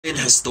Ryan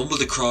has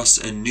stumbled across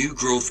a new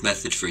growth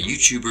method for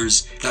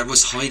YouTubers that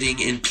was hiding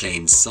in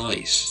plain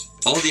sight.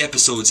 All the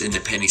episodes in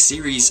the Penny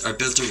series are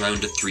built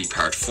around a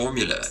three-part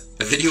formula.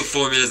 A video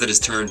formula that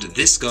has turned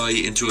this guy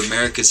into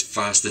America's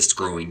fastest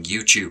growing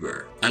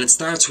YouTuber. And it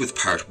starts with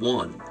part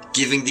 1,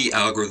 giving the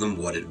algorithm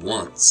what it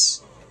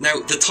wants.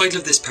 Now, the title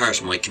of this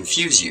part might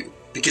confuse you,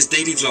 because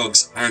daily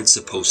vlogs aren't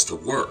supposed to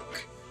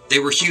work. They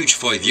were huge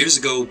 5 years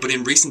ago, but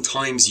in recent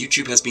times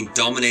YouTube has been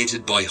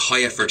dominated by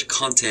high-effort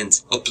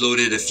content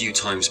uploaded a few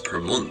times per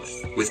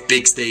month, with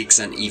big stakes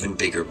and even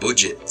bigger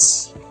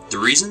budgets. The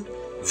reason?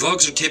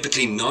 Vlogs are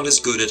typically not as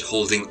good at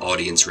holding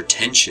audience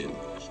retention,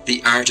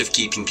 the art of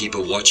keeping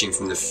people watching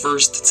from the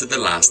first to the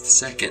last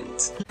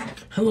second.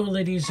 Hello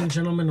ladies and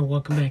gentlemen, and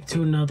welcome back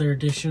to another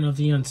edition of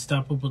the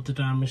Unstoppable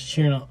Didamus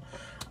channel.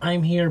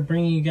 I'm here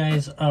bringing you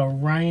guys a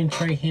Ryan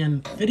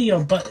Trahan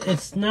video, but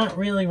it's not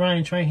really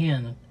Ryan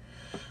Trahan.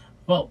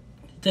 Well,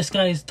 this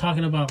guy is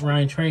talking about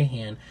Ryan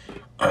Trahan,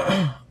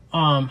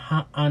 on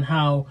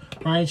how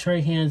Ryan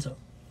Trahan's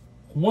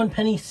One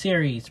Penny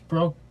series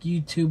broke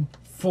YouTube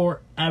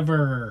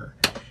forever.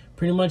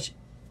 Pretty much,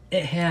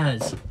 it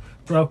has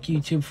broke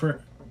YouTube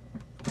for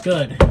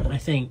good, I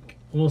think.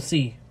 We'll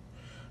see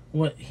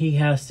what he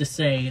has to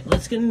say.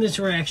 Let's get into this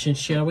reaction,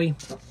 shall we?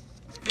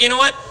 You know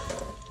what?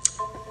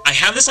 I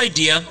have this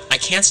idea. I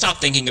can't stop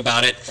thinking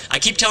about it. I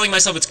keep telling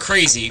myself it's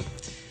crazy.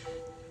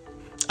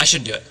 I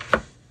shouldn't do it.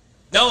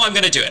 No, I'm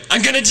gonna do it.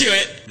 I'm gonna do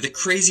it! The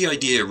crazy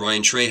idea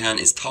Ryan Trahan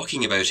is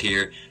talking about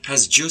here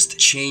has just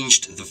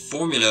changed the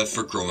formula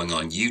for growing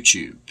on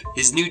YouTube.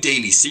 His new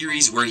daily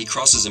series, where he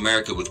crosses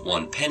America with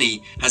 1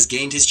 penny, has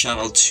gained his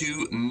channel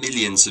 2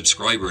 million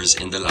subscribers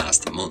in the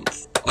last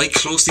month. I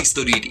closely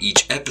studied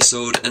each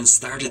episode and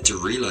started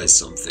to realize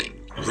something.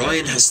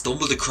 Ryan has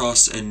stumbled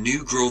across a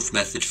new growth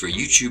method for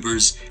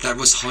YouTubers that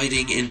was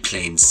hiding in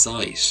plain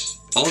sight.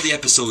 All the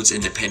episodes in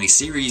the Penny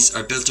series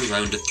are built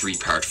around a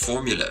three-part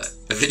formula.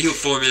 A video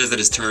formula that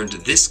has turned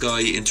this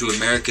guy into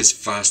America's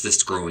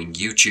fastest growing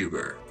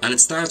YouTuber. And it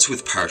starts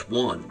with part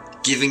 1,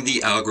 giving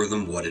the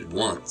algorithm what it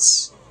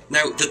wants.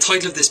 Now, the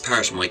title of this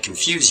part might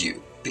confuse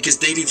you, because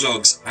daily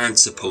vlogs aren't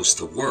supposed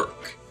to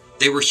work.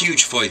 They were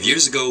huge 5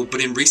 years ago,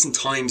 but in recent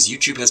times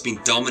YouTube has been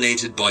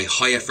dominated by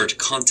high-effort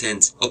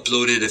content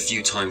uploaded a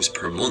few times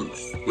per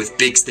month, with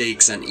big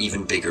stakes and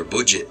even bigger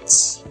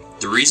budgets.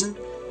 The reason?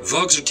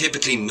 Vlogs are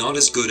typically not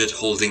as good at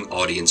holding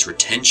audience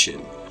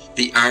retention,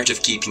 the art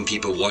of keeping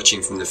people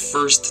watching from the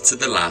first to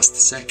the last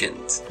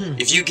second.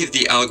 If you give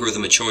the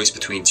algorithm a choice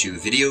between 2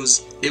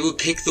 videos, it will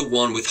pick the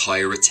one with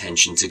higher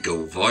retention to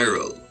go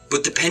viral.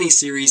 But the Penny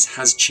series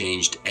has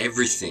changed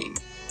everything.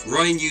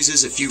 Ryan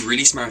uses a few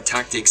really smart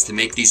tactics to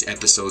make these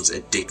episodes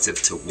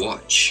addictive to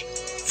watch.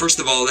 First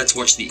of all, let's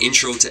watch the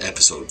intro to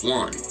episode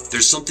 1.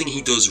 There's something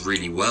he does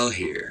really well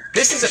here.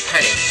 This is a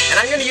penny, and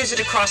I'm going to use it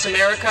across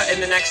America in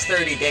the next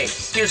 30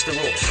 days. Here's the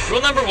rules.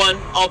 Rule number 1,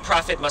 all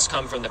profit must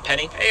come from the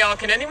penny. Hey y'all,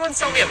 can anyone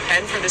sell me a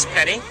pen for this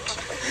penny?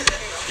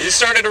 You just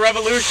started a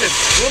revolution.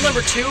 Rule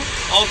number 2,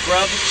 all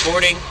grub,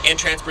 boarding, and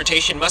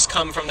transportation must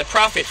come from the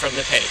profit from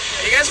the penny.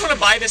 Hey, you guys want to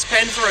buy this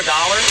pen for $1?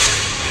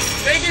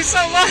 Thank you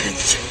so much!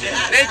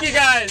 Thank you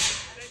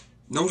guys!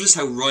 Notice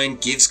how Ryan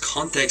gives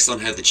context on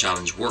how the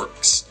challenge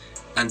works,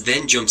 and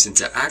then jumps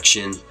into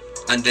action,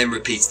 and then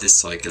repeats this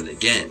cycle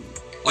again.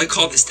 I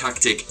call this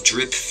tactic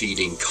drip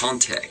feeding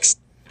context.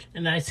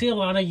 And I see a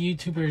lot of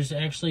YouTubers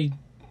actually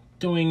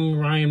doing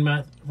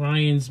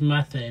Ryan's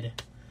method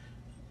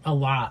a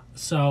lot.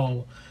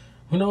 So,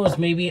 who knows,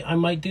 maybe I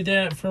might do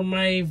that for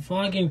my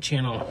vlogging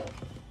channel.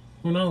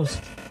 Who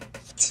knows?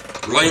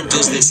 Ryan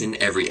does this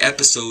in every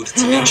episode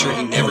to make sure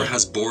he never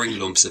has boring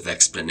lumps of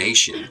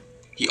explanation.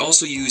 He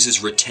also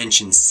uses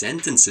retention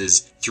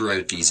sentences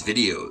throughout these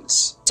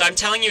videos. So I'm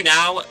telling you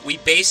now, we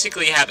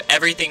basically have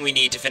everything we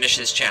need to finish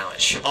this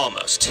challenge.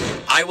 Almost.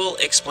 I will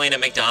explain at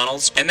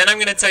McDonald's, and then I'm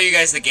going to tell you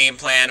guys the game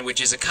plan,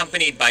 which is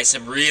accompanied by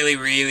some really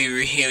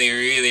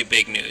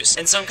big news.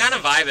 And so I'm kind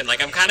of vibing,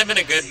 like I'm kind of in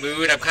a good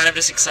mood, I'm kind of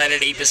just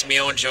excited to eat this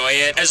meal, enjoy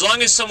it. As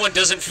long as someone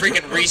doesn't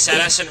freaking reset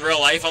us in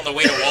real life on the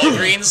way to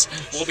Walgreens,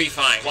 we'll be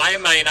fine. Why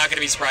am I not going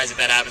to be surprised if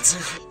that happens?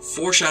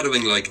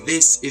 Foreshadowing like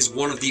this is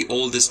one of the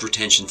oldest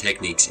retention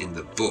techniques in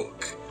the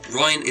book.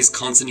 Ryan is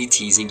constantly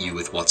teasing you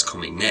with what's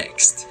coming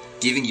next,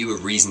 giving you a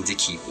reason to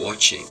keep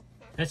watching.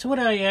 That's what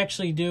I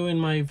actually do in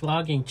my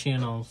vlogging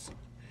channels,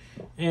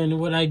 and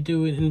what I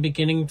do in the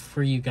beginning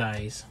for you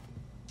guys.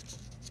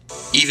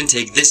 Even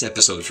take this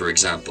episode for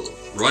example.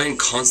 Ryan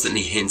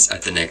constantly hints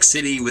at the next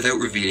city without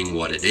revealing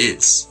what it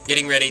is.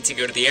 Getting ready to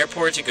go to the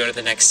airport to go to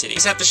the next city. We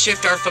just have to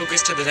shift our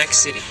focus to the next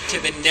city. To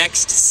the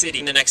next city.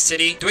 In the next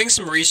city. Doing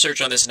some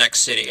research on this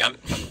next city. I'm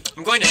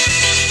going to...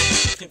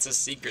 It's a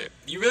secret.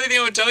 You really think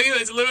I would tell you?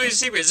 It's literally a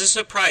secret. It's a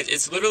surprise.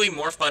 It's literally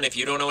more fun if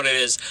you don't know what it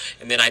is,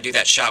 and then I do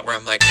that shot where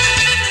I'm like...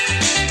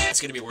 It's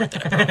gonna be worth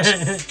it, I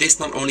promise. This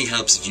not only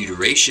helps view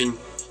duration,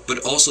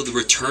 but also the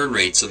return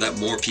rate so that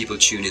more people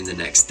tune in the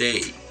next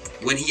day.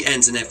 When he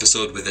ends an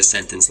episode with a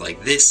sentence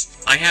like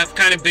this, I have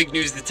kind of big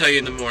news to tell you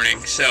in the morning,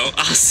 so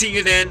I'll see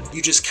you then.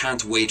 You just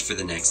can't wait for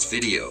the next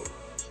video.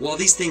 While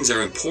these things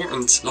are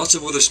important, lots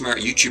of other smart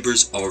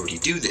YouTubers already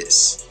do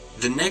this.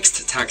 The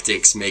next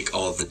tactics make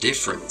all the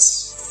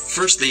difference.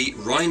 Firstly,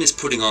 Ryan is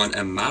putting on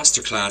a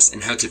masterclass in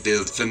how to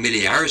build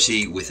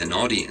familiarity with an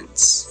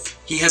audience.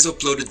 He has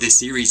uploaded this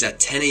series at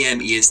 10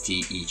 AM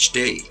EST each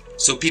day,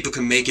 so people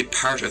can make it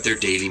part of their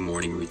daily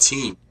morning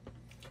routine.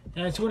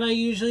 That's what I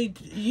usually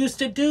used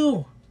to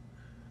do.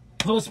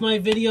 Post my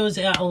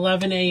videos at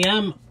 11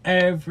 AM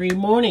every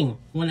morning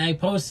when I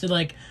posted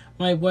like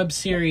my web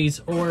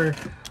series or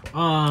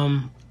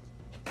my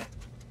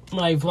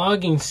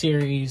vlogging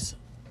series.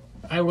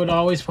 I would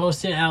always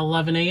post it at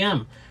 11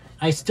 AM.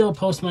 I still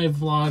post my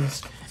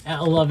vlogs at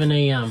 11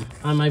 AM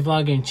on my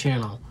vlogging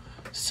channel.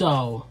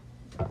 So,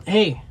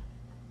 hey,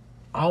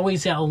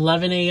 always at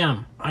 11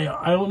 AM. I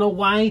don't know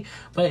why,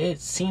 but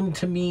it seemed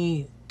to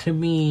me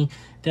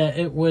that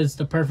it was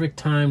the perfect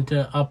time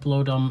to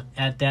upload them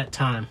at that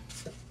time.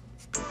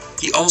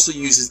 He also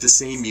uses the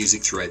same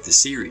music throughout the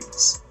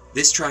series.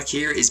 This track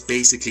here is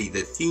basically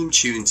the theme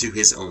tune to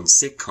his own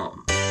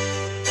sitcom.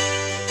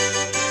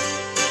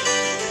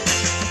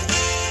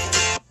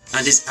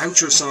 And his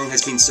outro song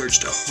has been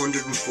searched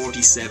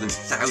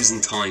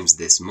 147,000 times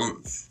this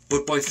month.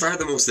 But by far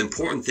the most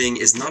important thing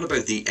is not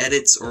about the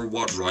edits or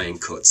what Ryan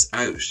cuts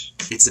out.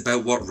 It's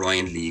about what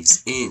Ryan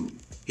leaves in.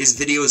 His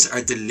videos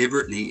are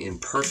deliberately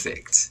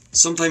imperfect.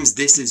 Sometimes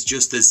this is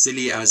just as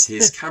silly as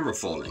his camera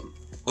falling.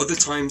 Other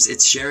times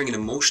it's sharing an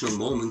emotional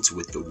moment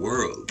with the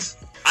world.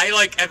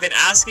 I've been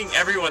asking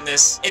everyone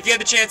this. If you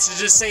had the chance to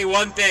just say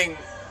one thing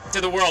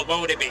to the world,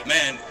 what would it be?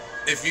 Man,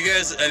 if you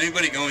guys,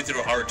 anybody going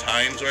through hard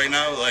times right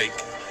now, like,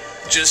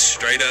 just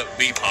straight up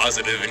be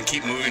positive and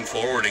keep moving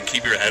forward and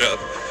keep your head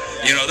up.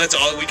 You know, that's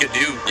all we could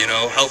do, you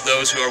know, help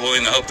those who are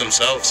willing to help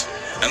themselves.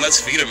 And let's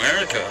feed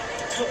America.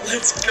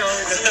 Let's go.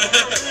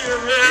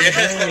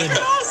 Yeah.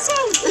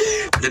 Awesome.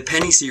 The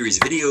Penny series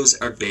videos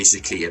are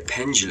basically a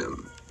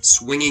pendulum,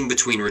 swinging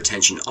between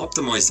retention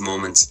optimized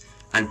moments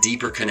and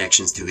deeper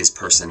connections to his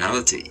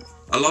personality.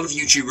 A lot of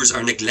YouTubers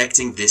are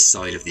neglecting this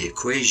side of the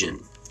equation,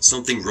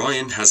 something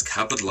Ryan has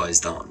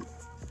capitalized on.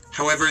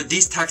 However,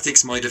 these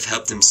tactics might have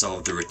helped him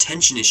solve the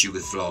retention issue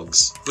with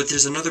vlogs, but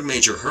there's another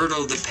major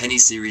hurdle the Penny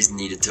series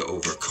needed to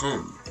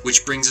overcome,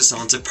 which brings us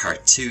on to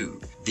part 2,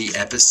 the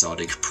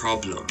episodic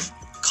problem.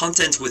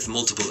 Content with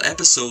multiple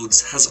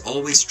episodes has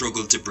always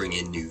struggled to bring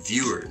in new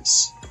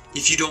viewers.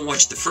 If you don't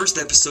watch the first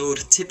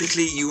episode,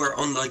 typically you are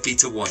unlikely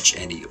to watch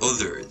any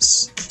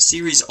others.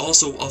 Series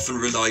also often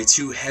rely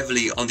too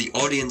heavily on the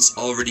audience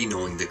already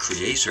knowing the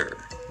creator.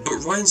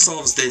 But Ryan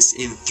solves this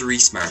in 3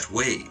 smart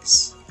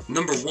ways.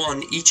 Number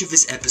 1, each of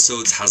his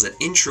episodes has an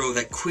intro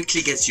that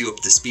quickly gets you up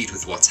to speed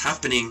with what's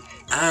happening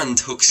and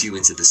hooks you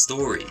into the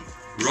story.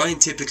 Ryan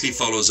typically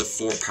follows a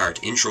 4-part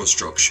intro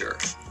structure: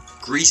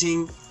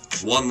 greeting,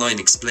 one-line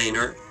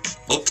explainer,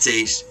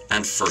 update,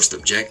 and first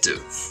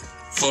objective.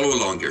 Follow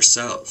along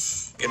yourself.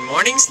 Good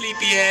morning,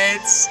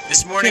 sleepyheads.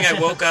 This morning I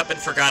woke up and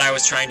forgot I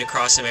was trying to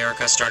cross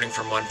America starting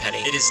from 1 penny.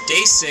 It is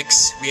day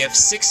 6. We have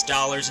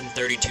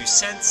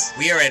 $6.32.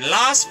 We are in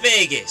Las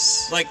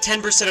Vegas, like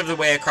 10% of the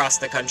way across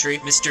the country.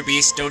 Mr.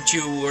 Beast, don't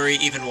you worry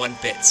even one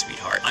bit,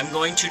 sweetheart. I'm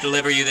going to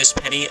deliver you this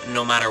penny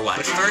no matter what.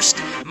 But first,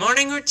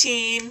 morning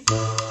routine.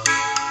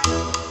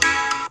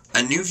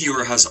 A new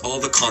viewer has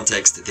all the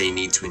context they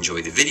need to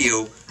enjoy the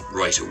video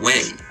right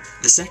away.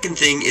 The second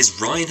thing is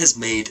Ryan has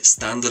made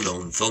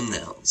standalone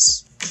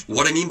thumbnails.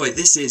 What I mean by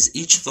this is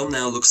each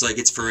thumbnail looks like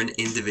it's for an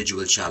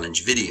individual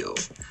challenge video,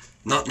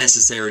 not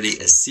necessarily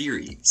a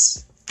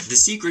series. The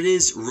secret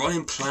is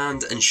Ryan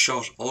planned and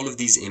shot all of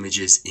these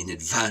images in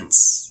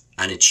advance,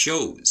 and it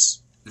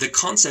shows. The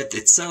concept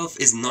itself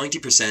is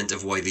 90%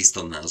 of why these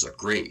thumbnails are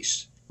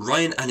great.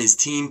 Ryan and his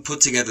team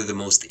put together the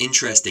most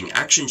interesting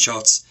action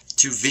shots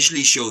to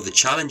visually show the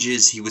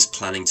challenges he was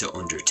planning to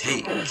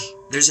undertake.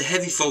 There's a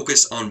heavy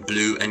focus on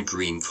blue and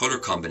green color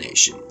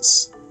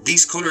combinations.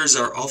 These colors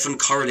are often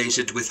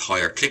correlated with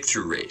higher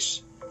click-through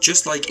rate.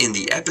 Just like in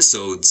the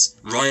episodes,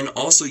 Ryan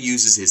also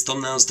uses his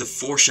thumbnails to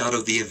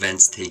foreshadow the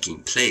events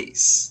taking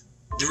place.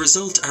 The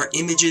result are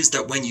images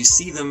that when you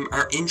see them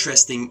are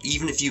interesting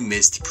even if you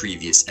missed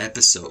previous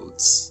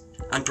episodes.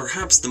 And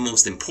perhaps the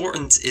most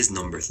important is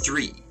number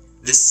 3.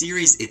 The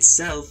series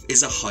itself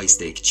is a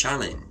high-stake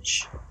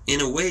challenge.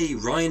 In a way,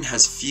 Ryan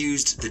has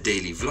fused the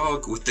daily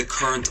vlog with the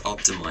current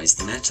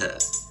optimized meta.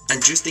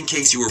 And just in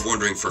case you were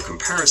wondering for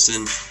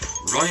comparison,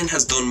 Ryan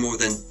has done more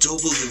than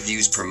double the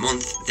views per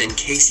month than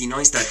Casey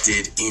Neistat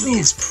did in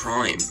his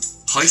prime.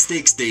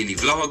 High-stakes daily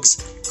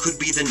vlogs could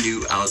be the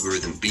new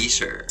algorithm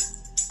beater.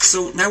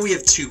 So now we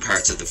have 2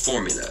 parts of the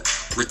formula,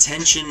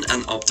 retention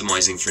and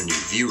optimizing for new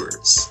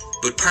viewers.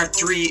 But part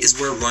 3 is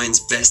where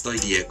Ryan's best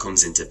idea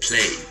comes into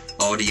play,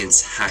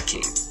 audience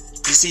hacking.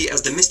 You see,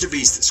 as the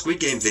MrBeast Squid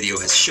Game video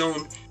has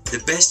shown, the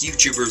best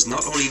YouTubers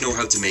not only know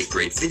how to make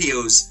great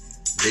videos,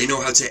 they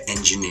know how to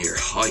engineer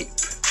hype.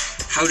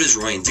 How does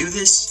Ryan do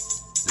this?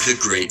 The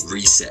Great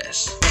Reset.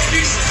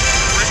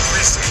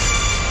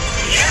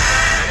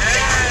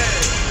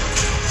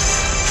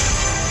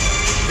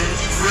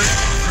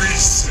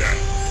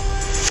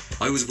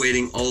 I was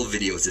waiting all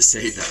video to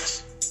say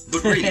that.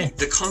 But really,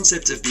 the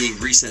concept of being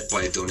reset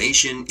by a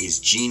donation is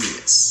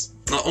genius.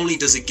 Not only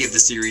does it give the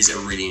series a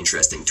really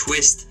interesting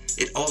twist,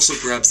 it also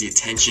grabs the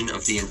attention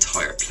of the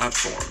entire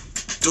platform.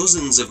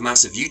 Dozens of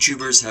massive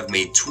YouTubers have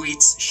made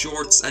tweets,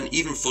 shorts, and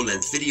even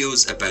full-length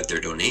videos about their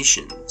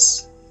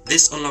donations.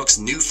 This unlocks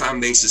new fan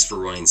bases for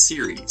Ryan's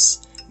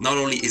series. Not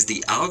only is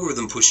the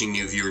algorithm pushing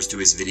new viewers to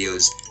his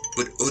videos,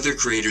 but other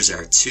creators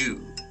are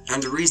too.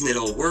 And the reason it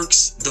all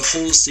works, the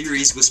whole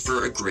series was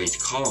for a great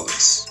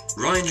cause.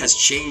 Ryan has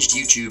changed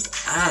YouTube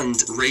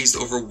and raised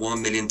over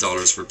 $1 million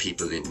for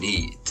people in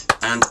need.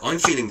 And I'm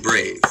feeling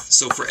brave,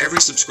 so for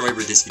every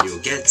subscriber this video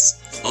gets,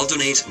 I'll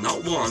donate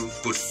not 1,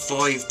 but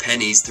 5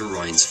 pennies to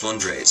Ryan's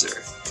fundraiser.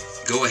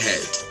 Go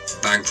ahead,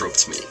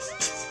 bankrupt me.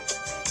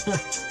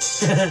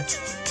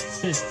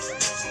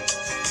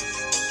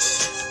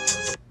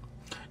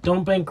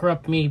 Don't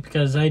bankrupt me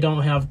because I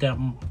don't have that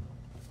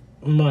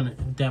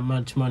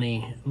much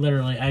money.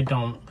 Literally, I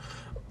don't.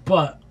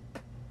 But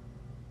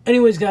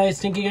anyways,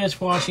 guys, thank you guys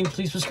for watching.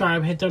 Please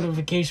subscribe, hit the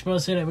notification bell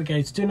so that way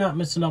guys do not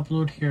miss an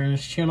upload here on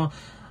this channel.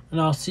 And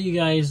I'll see you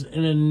guys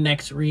in the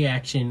next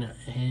reaction.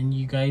 And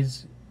you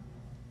guys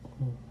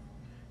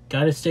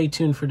gotta stay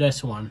tuned for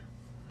this one,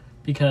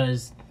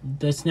 because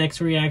this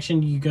next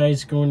reaction you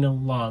guys are going to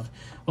love.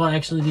 Well,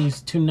 actually,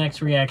 these 2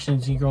 next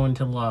reactions you're going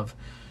to love.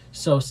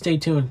 So stay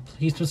tuned.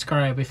 Please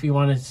subscribe if you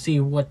want to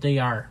see what they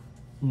are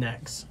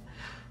next.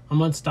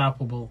 I'm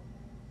unstoppable.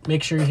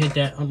 Make sure you hit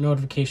that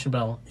notification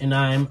bell. And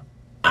I'm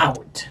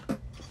out.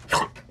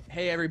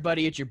 Hey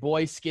everybody, it's your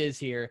boy Skiz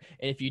here.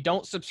 And if you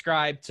don't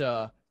subscribe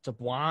to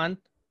Blonde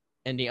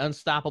and the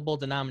Unstoppable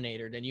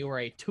Denominator, then you are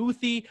a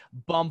toothy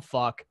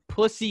bumfuck,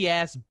 pussy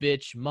ass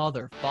bitch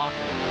motherfucker.